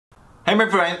Hey my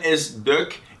friend, it's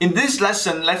Dirk. In this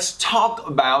lesson, let's talk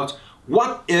about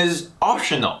what is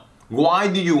optional. Why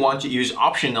do you want to use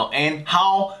optional and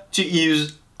how to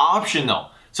use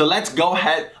optional. So let's go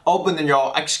ahead, open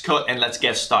your Xcode and let's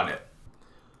get started.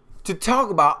 To talk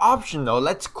about optional,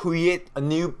 let's create a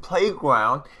new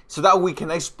playground so that we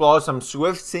can explore some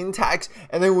Swift syntax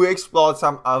and then we explore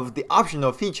some of the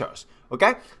optional features.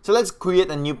 Okay, so let's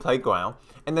create a new playground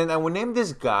and then I will name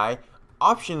this guy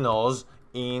optionals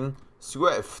in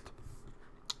Swift.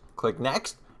 Click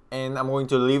next and I'm going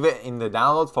to leave it in the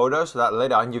download folder so that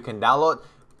later on you can download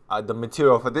the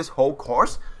material for this whole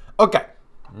course. Okay,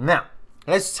 now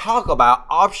let's talk about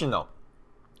optional.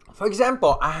 For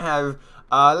example, I have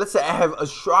let's say I have a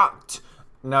struct.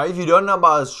 Now if you don't know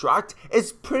about a struct,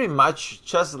 it's pretty much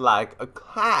just like a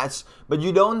class, but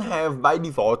you don't have by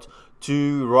default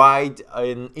to write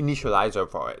an initializer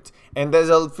for it. And there's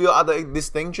a few other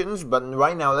distinctions, but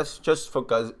right now let's just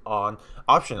focus on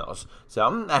optionals.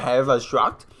 So I have a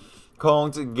struct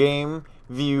called game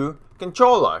view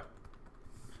controller.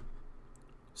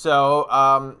 So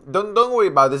don't worry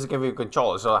about this game view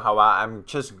controller. So how I'm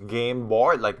just game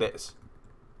board like this.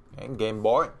 Okay, game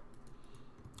board.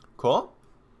 Cool.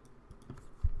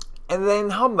 And then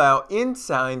how about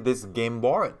inside this game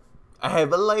board, I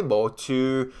have a label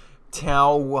to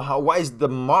tell what is the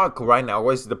mark right now,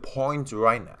 what is the point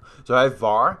right now. So I have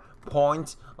var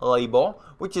point label,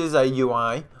 which is a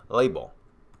UI label,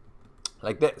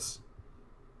 like this.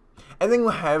 And then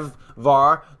we have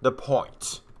var the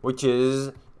point, which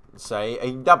is say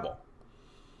a double.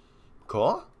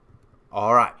 Cool.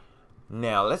 All right.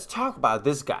 Now let's talk about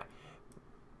this guy.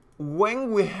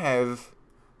 When we have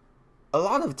a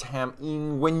lot of time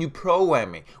when you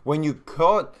programming, when you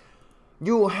code,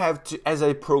 you have to, as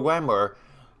a programmer,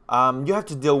 you have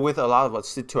to deal with a lot of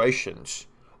situations.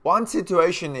 One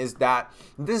situation is that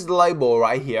this label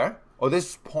right here, or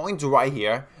this point right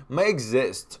here, may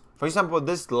exist. For example,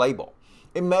 this label,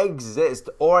 it may exist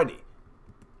already.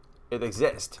 It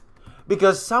exists.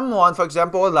 Because someone, for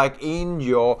example, like in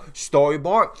your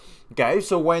storyboard, okay,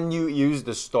 so when you use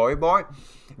the storyboard,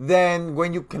 then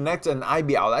when you connect an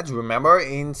IB outlet, remember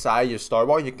inside your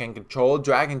storyboard you can control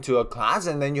drag into a class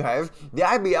and then you have the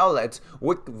IB outlet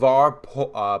with var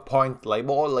point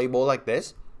label or label like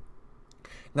this.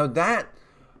 Now that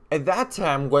at that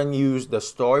time when you use the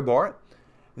storyboard,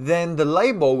 then the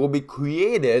label will be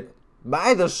created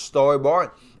by the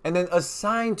storyboard and then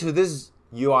assigned to this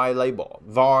UI label,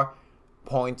 var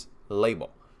point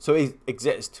label. So it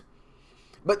exists.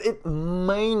 But it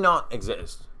may not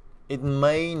exist. It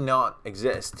may not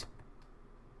exist.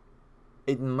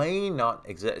 It may not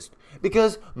exist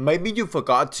because maybe you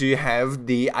forgot to have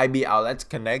the IB outlets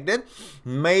connected.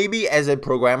 Maybe as a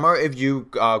programmer, if you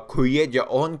create your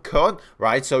own code,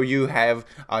 right? So you have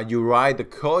you write the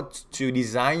code to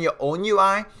design your own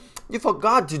UI. You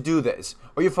forgot to do this,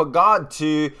 or you forgot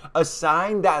to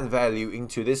assign that value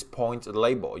into this point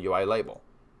label, UI label.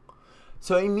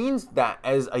 So it means that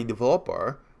as a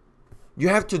developer, you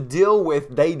have to deal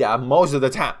with data most of the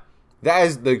time. That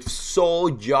is the sole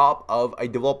job of a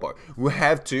developer. We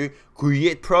have to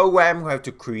create program, we have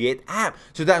to create app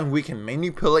so that we can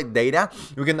manipulate data.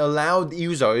 We can allow the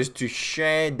users to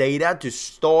share data, to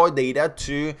store data,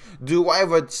 to do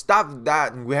whatever stuff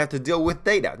that we have to deal with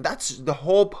data. That's the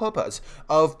whole purpose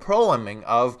of programming,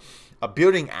 of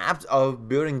building apps, of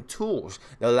building tools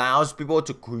that allows people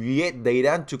to create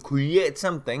data, to create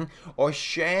something, or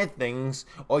share things,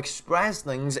 or express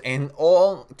things in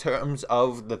all terms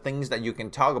of the things that you can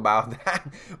talk about, that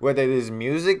whether it is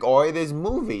music or it is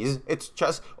movies, it's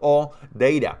just all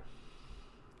data.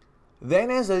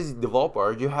 Then as a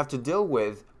developer, you have to deal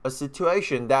with a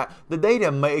situation that the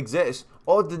data may exist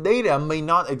or the data may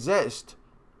not exist.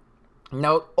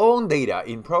 Now, all data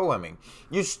in programming,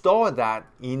 you store that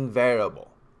in variable,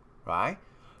 right?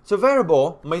 So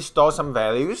variable may store some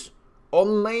values or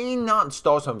may not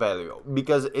store some value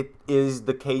because it is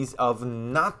the case of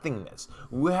nothingness.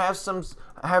 We have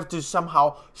to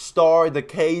somehow store the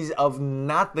case of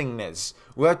nothingness.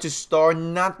 We have to store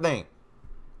nothing.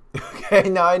 Okay,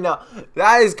 now I know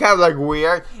that is kind of like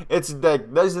weird. It's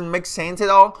like doesn't make sense at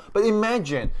all. But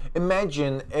imagine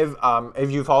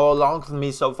if you follow along with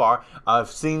me so far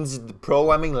since the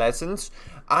programming lessons,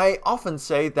 I often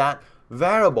say that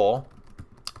variable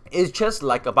is just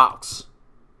like a box.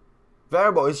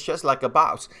 Variable is just like a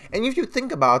box. And if you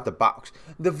think about the box,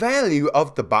 the value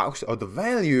of the box or the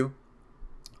value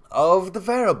of the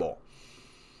variable,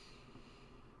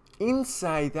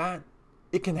 inside that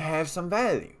it can have some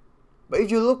value. But if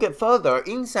you look at further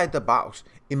inside the box,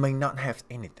 it may not have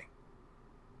anything.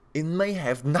 It may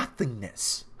have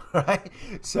nothingness. right?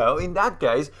 So in that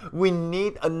case, we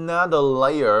need another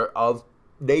layer of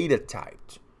data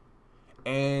type.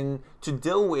 And to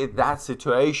deal with that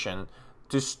situation,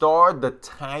 to store the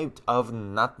type of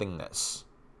nothingness.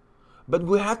 But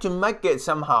we have to make it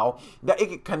somehow that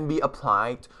it can be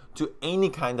applied to any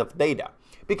kind of data.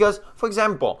 Because, for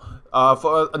example,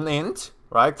 for an int,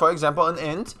 right? For example, an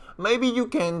int, maybe you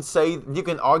can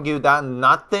argue that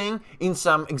nothing in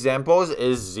some examples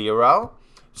is 0.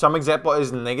 Some example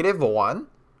is -1,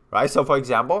 right? So for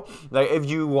example, like if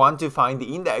you want to find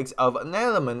the index of an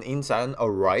element inside an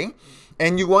array,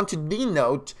 and you want to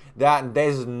denote that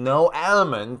there's no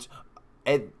element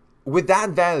with that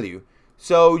value,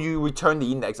 so you return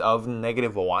the index of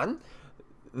 -1,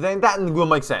 then that will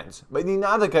make sense. But in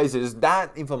other cases,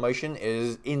 that information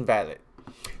is invalid.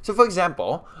 So for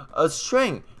example, a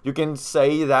string, you can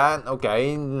say that,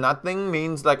 okay, nothing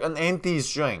means like an empty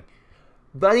string.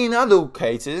 But in other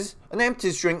cases, an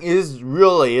empty string is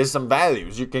some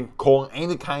values. You can call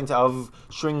any kind of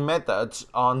string methods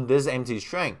on this empty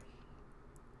string.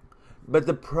 But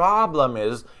the problem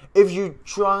is, if you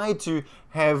try to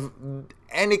have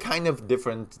any kind of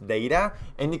different data,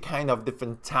 any kind of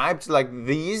different types like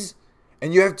these,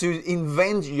 and you have to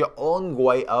invent your own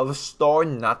way of store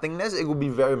nothingness, it will be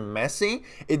very messy.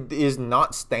 It is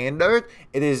not standard.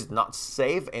 It is not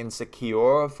safe and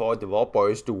secure for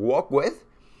developers to work with.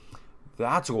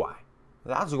 That's why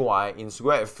in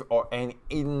Swift and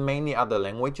in many other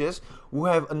languages, we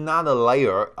have another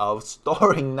layer of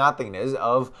storing nothingness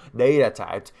of data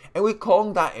types, and we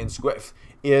call that in Swift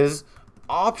is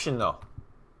optional.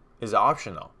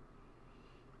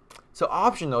 So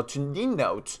optional to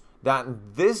denote that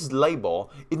this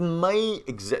label, it may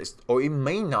exist or it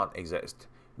may not exist.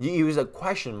 You use a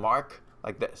question mark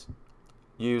like this.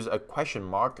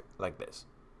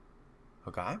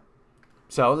 Okay?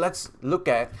 So let's look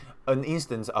at an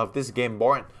instance of this game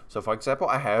board. So for example,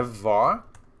 I have var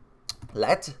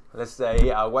let's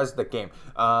say what's the game?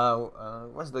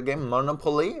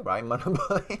 Monopoly, right?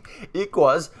 Monopoly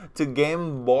equals to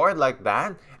game board like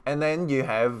that, and then you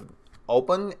have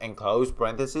open and close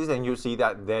parentheses, and you see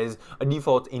that there's a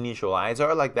default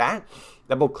initializer like that.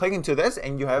 Double click into this,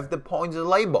 and you have the point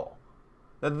label.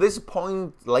 Now this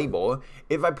point label,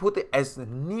 if I put it as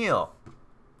nil,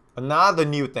 another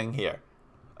new thing here.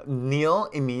 Nil,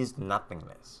 it means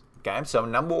nothingness. Okay, so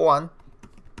number one,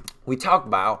 we talk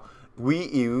about we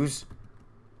use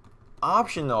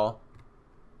optional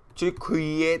to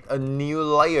create a new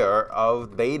layer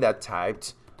of data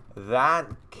types that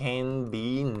can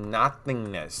be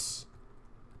nothingness.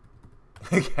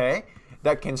 Okay,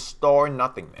 that can store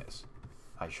nothingness,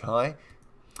 actually.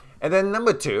 And then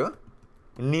number two,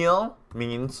 nil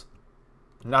means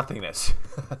nothingness.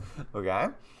 Okay,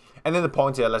 and then the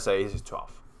pointer, let's say, is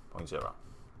 12.0,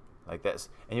 like this,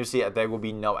 and you see that there will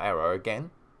be no error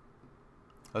again.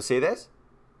 You see this?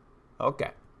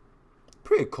 Okay,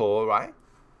 pretty cool, right?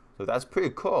 So that's pretty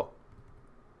cool.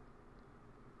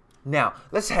 Now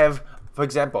let's have, for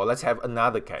example, let's have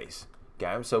another case.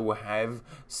 Okay, so we have,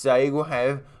 say we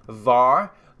have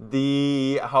var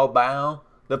how about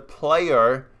the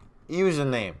player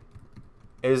username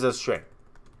is a string.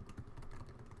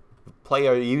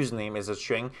 Player username is a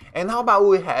string, and how about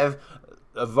we have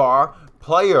var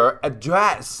player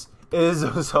address is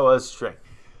also a string.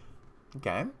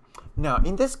 Okay, now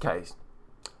in this case,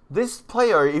 this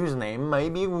player username,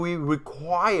 maybe we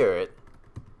require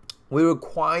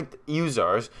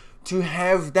users to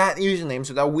have that username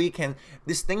so that we can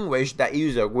distinguish that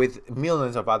user with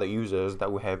millions of other users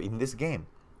that we have in this game.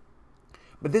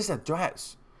 But this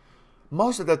address,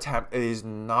 most of the time, it is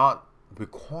not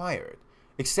required,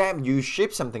 except you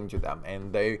ship something to them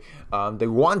and they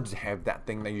want to have that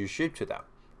thing that you ship to them,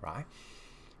 right?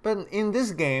 But in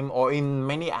this game or in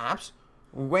many apps,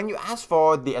 when you ask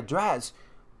for the address,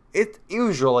 it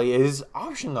usually is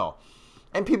optional,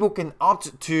 and people can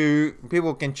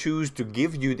choose to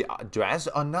give you the address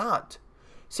or not.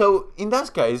 So in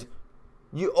that case,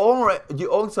 you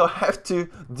also have to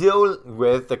deal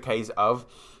with the case of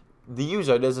the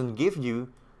user doesn't give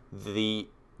you the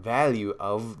value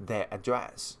of their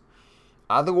address.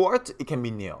 In other words, it can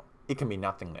be nil, it can be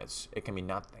nothingness, it can be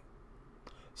nothing.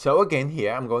 So again,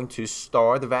 here I'm going to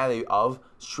store the value of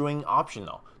string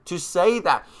optional to say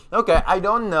that, okay, I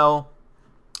don't know.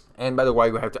 And by the way,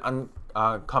 we have to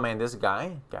comment this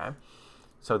guy, okay,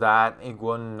 so that it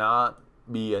will not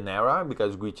be an error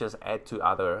because we just add two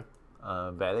other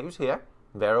values here,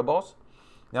 variables.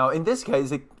 Now in this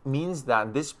case, it means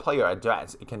that this player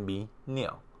address, it can be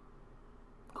nil.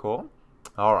 Cool.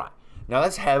 All right. Now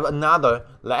let's have another.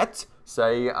 Let's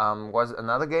say what's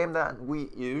another game that we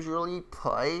usually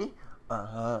play?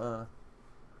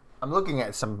 I'm looking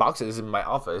at some boxes in my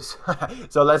office.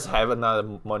 So let's have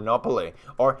another Monopoly.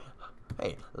 Or,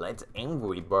 hey, let's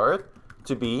Angry Bird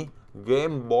to be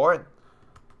game board.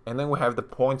 And then we have the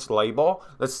points label.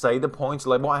 Let's say the points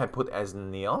label I put as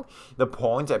nil. The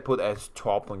points I put as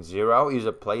 12.0.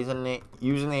 User place and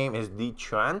username is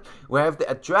Tran. We have the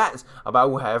address.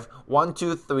 About we have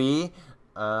 123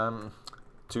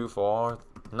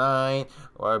 249.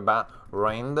 Or about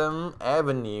random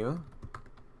avenue,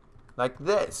 like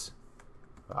this,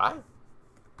 right?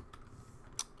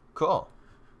 Cool.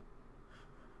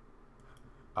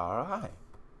 All right.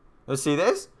 You see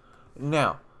this?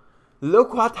 Now,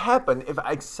 look what happened if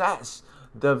I access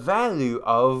the value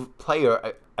of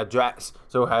player address.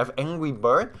 So we have Angry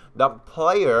Bird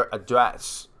player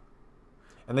address,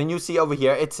 and then you see over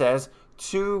here it says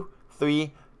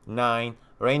 239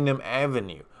 random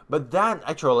avenue. But that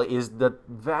actually is the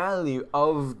value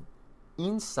of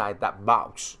inside that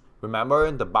box.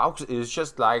 Remember, the box is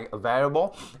just like a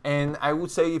variable, and I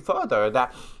would say further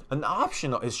that an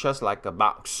optional is just like a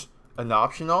box. An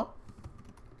optional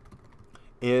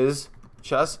is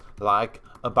just like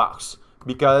a box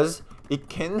because it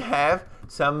can have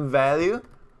some value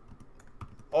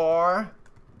or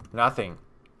nothing.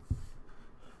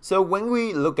 So when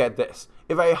we look at this,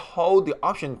 if I hold the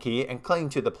option key and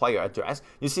click to the player address,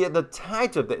 you see at the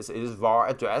title of this is var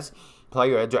address,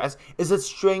 player address is a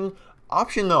string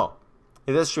optional.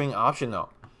 It is string optional.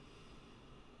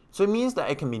 So it means that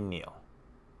it can be nil.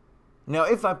 Now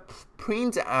if I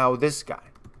print out this guy,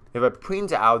 if I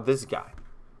print out this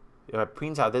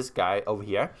guy over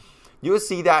here, you'll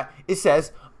see that it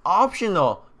says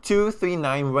optional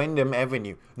 239 random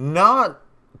avenue, not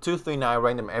 239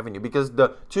 random avenue, because the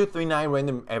 239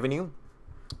 random avenue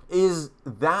is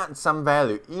that some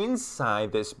value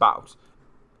inside this box.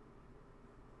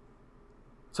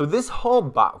 So this whole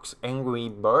box, Angry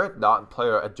Bird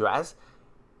player address,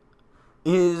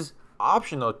 is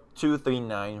optional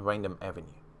 239 random avenue.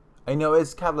 I know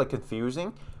it's kind of like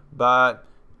confusing, but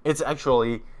it's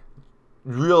actually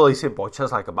really simple,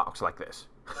 just like a box like this.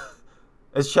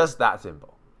 It's just that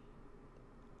simple.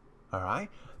 All right.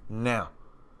 Now,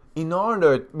 in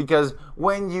order, because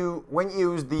when you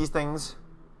use these things,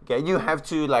 okay, you have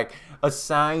to like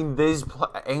assign this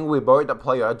Angry Bird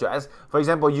player address. For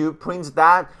example, you print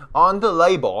that on the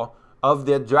label of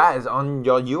the address on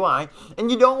your UI,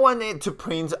 and you don't want it to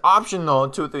print optional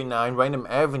 239 random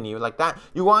avenue like that.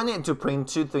 You want it to print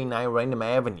 239 random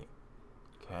avenue.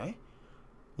 Okay.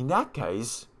 In that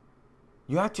case,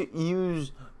 you have to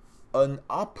use an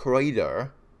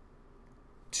operator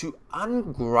to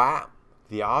unwrap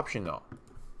the optional.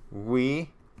 We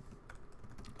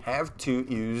have to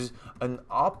use an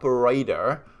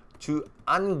operator to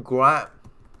unwrap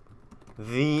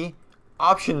the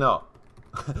optional.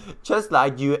 Just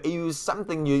like you use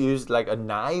something, you use like a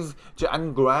knife to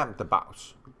unwrap the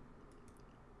box.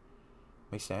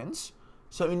 Make sense?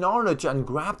 So in order to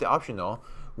unwrap the optional,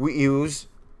 we use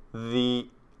the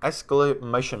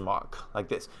exclamation mark like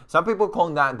this. Some people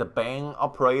call that the bang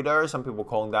operator. Some people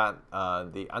call that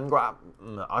the unwrap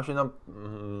optional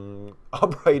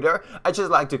operator. I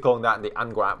just like to call that the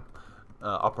unwrap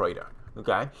operator.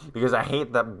 Okay, because I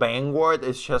hate that bang word.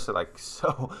 It's just like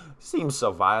seems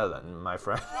so violent, my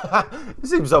friend. It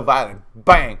seems so violent.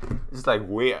 Bang. It's like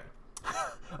weird.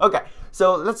 Okay,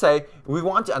 so let's say we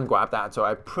want to unwrap that. So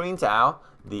I print out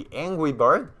the Angry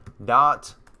Bird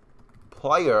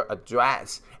player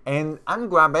address, and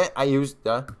unwrap it. I use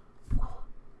the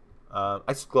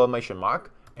exclamation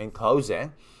mark and close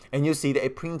it, and you see that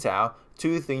it prints out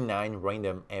 239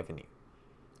 random avenue.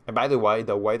 And by the way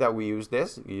that we use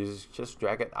this, you just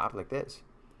drag it up like this.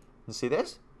 You see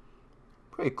this?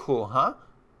 Pretty cool, huh?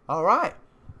 All right.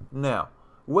 Now,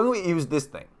 when we use this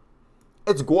thing,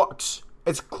 it works.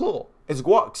 It's cool. It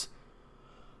works.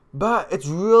 But it's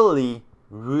really,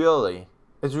 what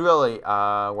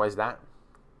is that?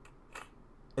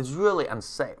 It's really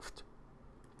unsafe.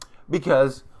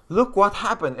 Because look what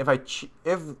happened if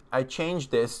I change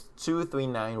this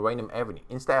 239 random avenue.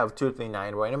 Instead of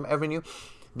 239 random avenue,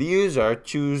 the user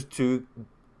choose to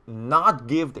not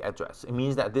give the address. It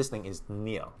means that this thing is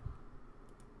nil.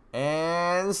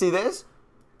 And see this?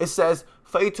 It says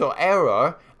fatal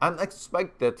error,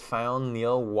 unexpected found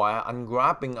nil while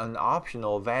unwrapping an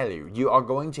optional value. You are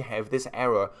going to have this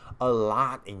error a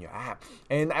lot in your app.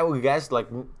 And I would guess like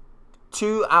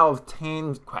 2 out of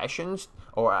 10 questions,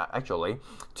 or actually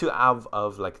 2 out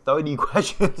of like 30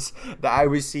 questions that I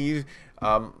receive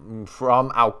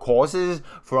from our courses,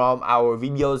 from our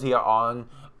videos here on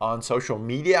social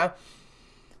media,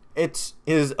 it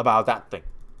is about that thing.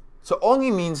 So only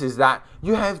means is that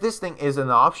you have this thing is an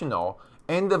optional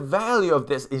and the value of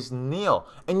this is nil,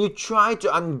 and you try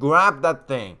to unwrap that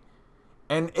thing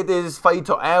and it is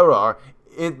fatal error.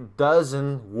 It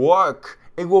doesn't work.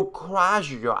 It will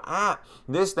crash your app.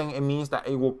 This thing, it means that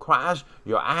it will crash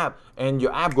your app and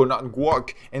your app will not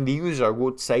work, and the user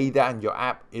would say that your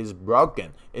app is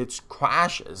broken. It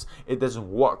crashes. It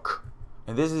doesn't work.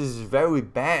 And this is very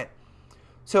bad.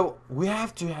 So we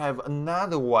have to have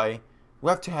another way. We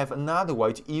have to have another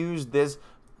way to use this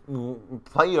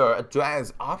player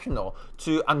address optional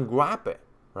to unwrap it,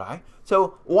 right?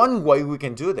 So one way we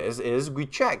can do this is we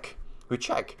check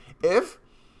if,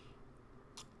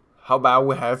 how about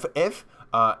we have if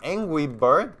angry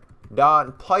bird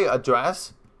dot player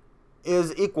address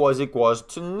is equals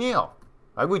to nil,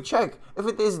 right? We check if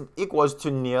it is equals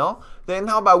to nil, then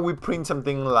how about we print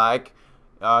something like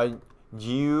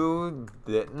you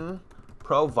didn't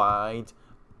provide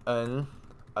an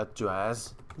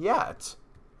address yet,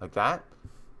 like that.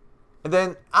 And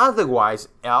then otherwise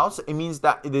else, it means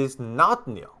that it is not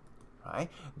nil, right?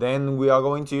 Then we are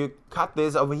going to cut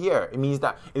this over here. It means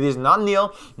that it is not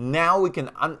nil. Now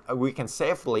we can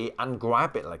safely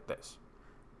unwrap it like this.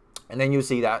 And then you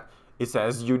see that it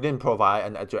says you didn't provide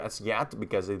an address yet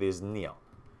because it is nil.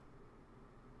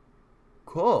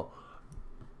 Cool.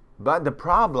 But the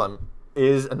problem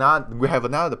is we have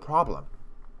another problem.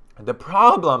 The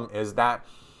problem is that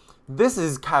this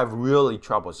is kind of really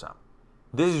troublesome.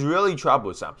 This is really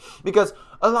troublesome because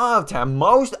a lot of time,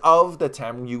 most of the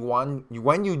time, when you want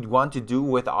to do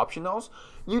with optionals,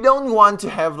 you don't want to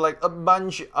have like a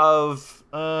bunch of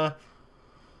you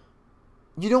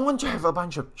don't want to have a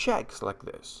bunch of checks like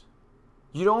this.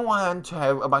 You don't want to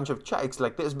have a bunch of checks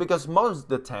like this because most of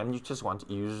the time you just want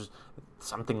to use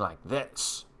something like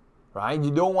this, right?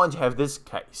 You don't want to have this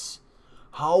case.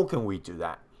 How can we do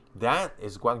that? That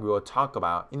is what we will talk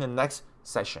about in the next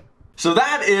session. So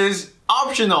that is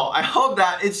optional. I hope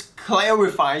that it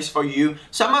clarifies for you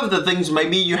some of the things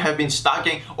maybe you have been stuck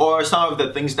in, or some of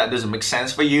the things that doesn't make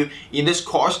sense for you in this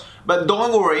course. But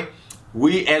don't worry,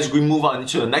 as we move on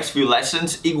to the next few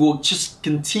lessons, it will just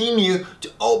continue to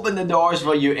open the doors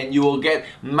for you and you will get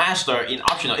master in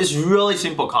optional. It's really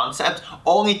simple concept.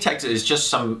 Only text is just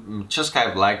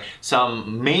kind of like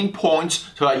some main points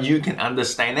so that you can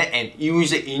understand it and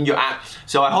use it in your app.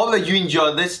 So I hope that you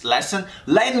enjoyed this lesson.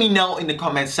 Let me know in the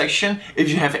comment section if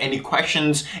you have any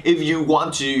questions, if you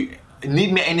want to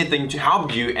need me anything to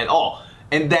help you at all.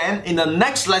 And then in the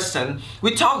next lesson,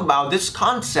 we talk about this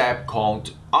concept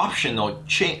called optional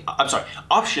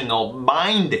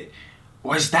binding.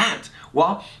 What's that?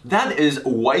 Well, that is a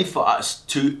way for us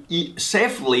to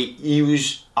safely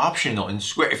use optional in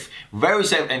Swift. Very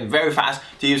safe and very fast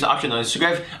to use optional in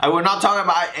Swift. I will not talk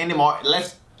about it anymore.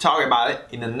 Let's talk about it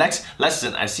in the next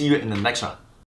lesson. I see you in the next one.